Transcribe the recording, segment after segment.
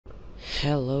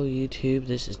Hello YouTube,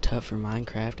 this is Tough for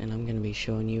Minecraft, and I'm going to be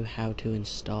showing you how to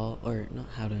install, or not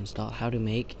how to install, how to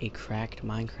make a cracked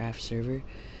Minecraft server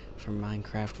for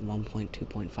Minecraft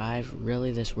 1.2.5.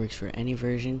 Really, this works for any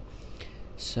version.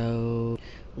 So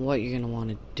what you're going to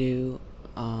want to do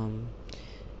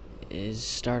is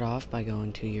start off by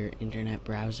going to your internet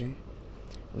browser,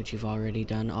 which you've already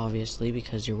done obviously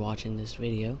because you're watching this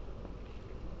video.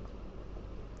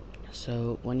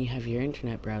 So when you have your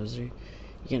internet browser,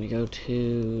 you're going to go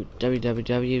to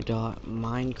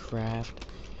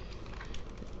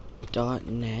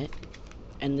www.minecraft.net,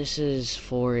 and this is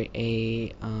for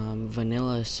a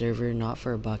vanilla server, not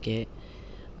for a bucket.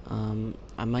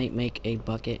 I might make a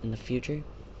bucket in the future.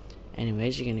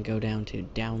 Anyways, you're going to go down to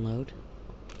download,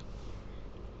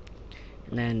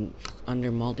 and then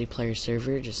under multiplayer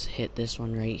server, just hit this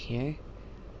one right here.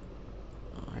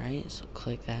 Alright, so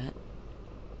click that,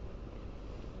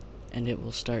 and it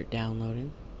will start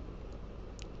downloading.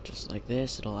 Just like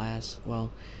this. It'll ask,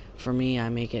 well, for me, I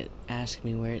make it ask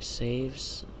me where it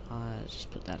saves. Just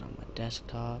put that on my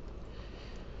desktop.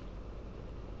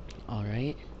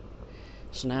 Alright,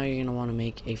 so now you're gonna want to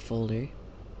make a folder.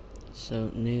 So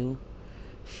new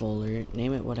folder,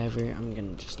 name it whatever. I'm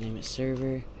gonna just name it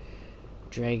server.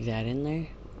 Drag that in there,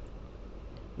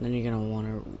 and then you're gonna want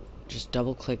to just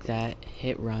double click that,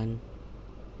 hit run.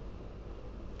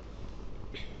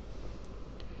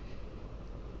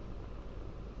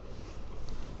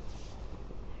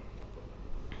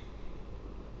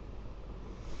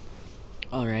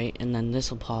 Alright, and then this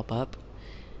will pop up,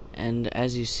 and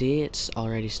as you see, it's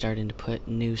already starting to put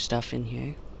new stuff in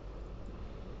here.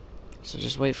 So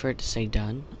just wait for it to say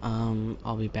done.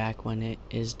 I'll be back when it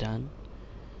is done.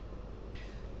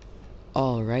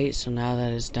 Alright, so now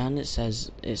that it's done, it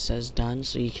says done,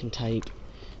 so you can type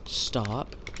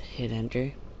stop, hit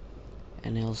enter,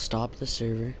 and it'll stop the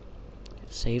server,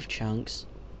 save chunks.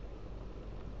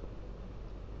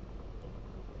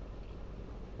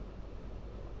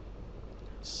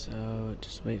 So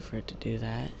just wait for it to do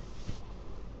that.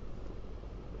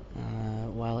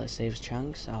 While it saves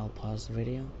chunks, I'll pause the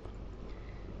video.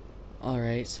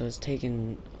 Alright, so it's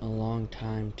taken a long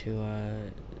time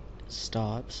to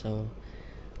stop, so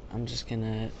I'm just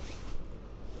gonna...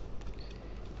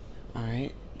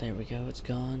 Alright, there we go, it's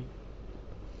gone.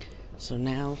 So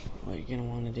now, what you're gonna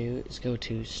want to do is go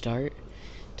to start,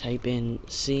 type in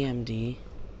CMD,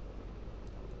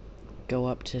 go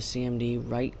up to CMD,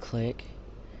 right click,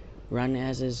 run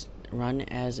as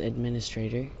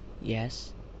administrator,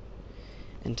 yes,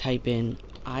 and type in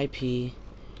IP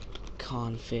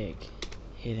config,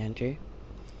 hit enter,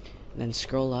 then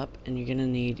scroll up, and you're gonna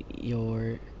need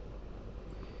your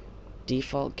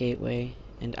default gateway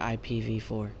and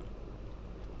IPv4.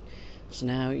 So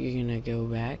now you're gonna go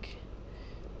back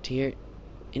to your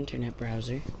internet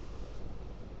browser,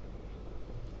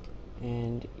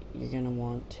 and you're gonna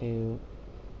want to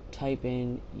type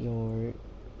in your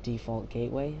default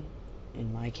gateway.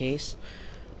 In my case,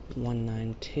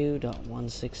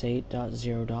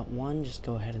 192.168.0.1. just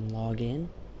go ahead and log in.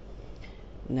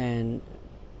 And then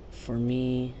for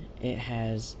me, it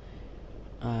has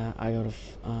I go to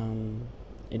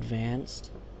advanced,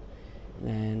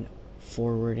 then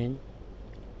forwarding,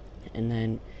 and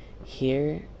then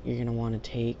here you're gonna want to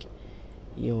take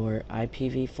your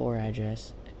IPv4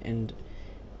 address, and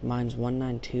mine's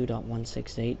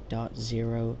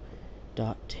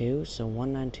 192.168.0.2, so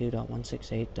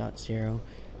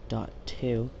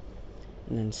 192.168.0.2,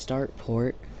 and then start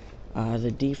port.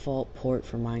 The default port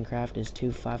for Minecraft is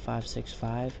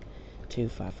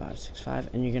 25565,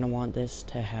 and you're gonna want this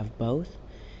to have both.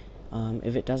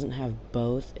 If it doesn't have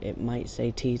both, it might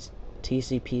say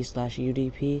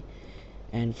TCP/UDP,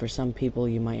 and for some people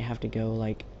you might have to go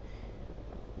like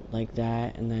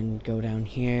that, and then go down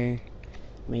here,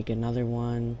 make another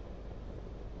one,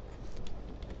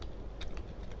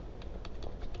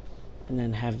 and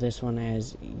then have this one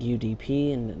as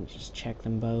UDP, and then just check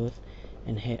them both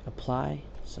and hit apply.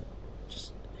 So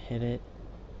just hit it,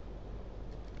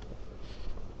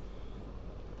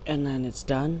 and then it's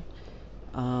done.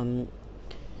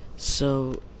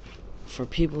 So for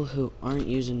people who aren't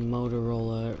using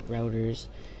Motorola routers,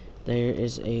 there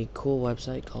is a cool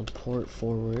website called Port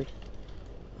Forward.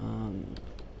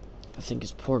 I think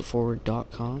it's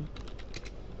portforward.com.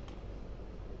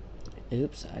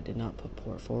 Oops, I did not put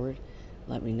port forward.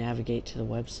 Let me navigate to the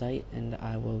website, and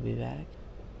I will be back.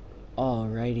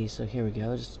 Alrighty, so here we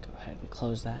go. Just go ahead and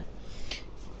close that.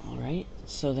 Alright,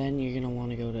 so then you're going to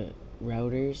want to go to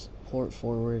routers, port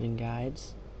forwarding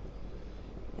guides,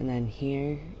 and then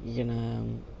here you're going to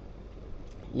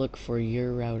look for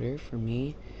your router. For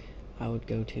me, I would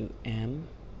go to M,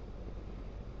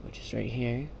 which is right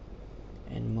here,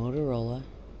 and Motorola,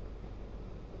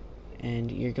 and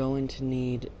you're going to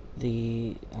need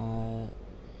the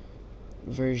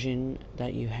version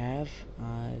that you have.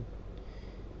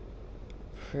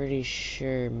 Pretty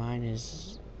sure mine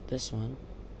is this one.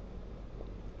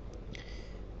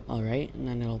 Alright, and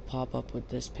then it'll pop up with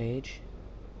this page,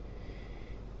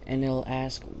 and it'll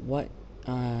ask what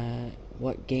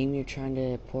game you're trying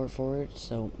to port forward.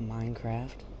 So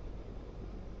Minecraft.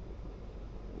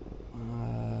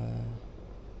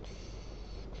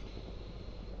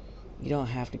 You don't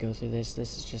have to go through this.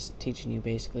 This is just teaching you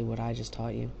basically what I just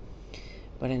taught you.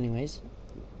 But anyways,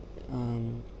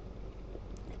 on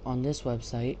this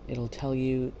website, it'll tell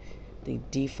you the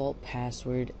default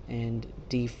password and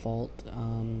default,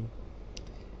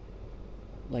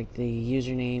 like the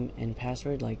username and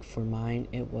password. Like for mine,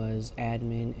 it was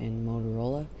admin and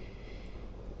Motorola.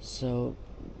 So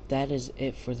that is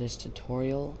it for this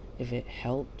tutorial. If it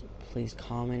helped, please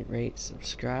comment, rate,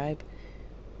 subscribe.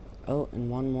 Oh, and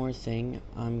one more thing,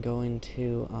 I'm going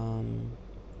to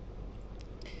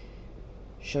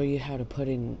show you how to put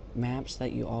in maps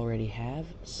that you already have.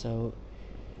 So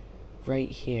right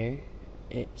here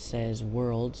it says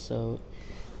world. So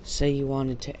say you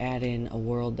wanted to add in a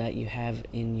world that you have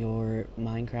in your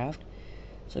Minecraft.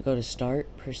 So go to start,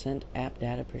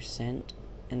 %appdata%,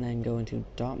 and then go into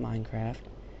 .minecraft,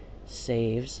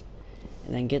 saves,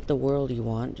 and then get the world you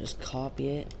want. Just copy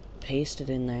it, paste it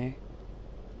in there.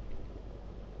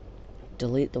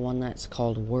 Delete the one that's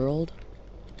called world.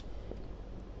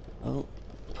 Oh,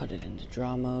 put it into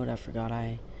draw mode. I forgot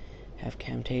I have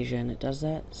Camtasia and it does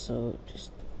that. So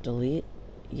just delete,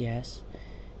 yes.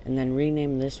 And then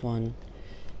rename this one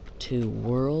to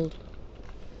world.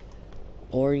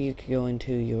 Or you could go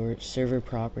into your server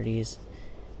properties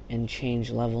and change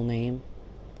level name.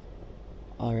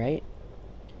 Alright.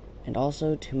 And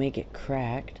also to make it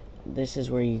cracked, this is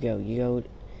where you go. You go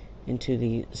into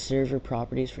the server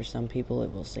properties. For some people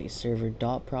it will say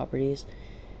server.properties,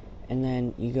 and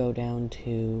then you go down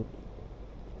to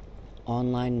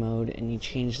online mode and you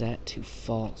change that to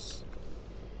false.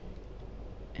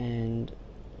 And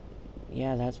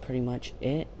yeah, that's pretty much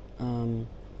it.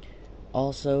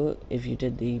 Also, if you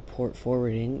did the port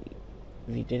forwarding,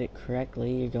 if you did it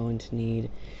correctly, you're going to need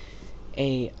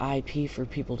a IP for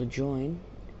people to join,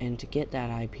 and to get that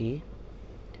IP,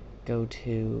 go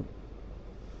to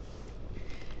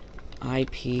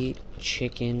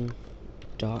ipchicken.com,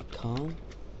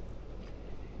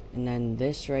 and then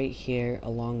this right here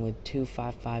along with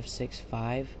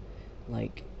 25565,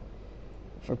 like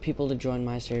for people to join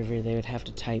my server they would have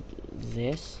to type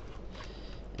this,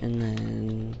 and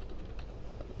then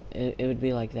it would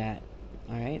be like that.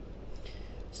 Alright,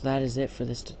 so that is it for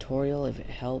this tutorial. If it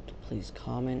helped, please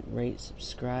comment, rate,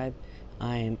 subscribe.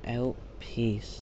 I am out. Peace.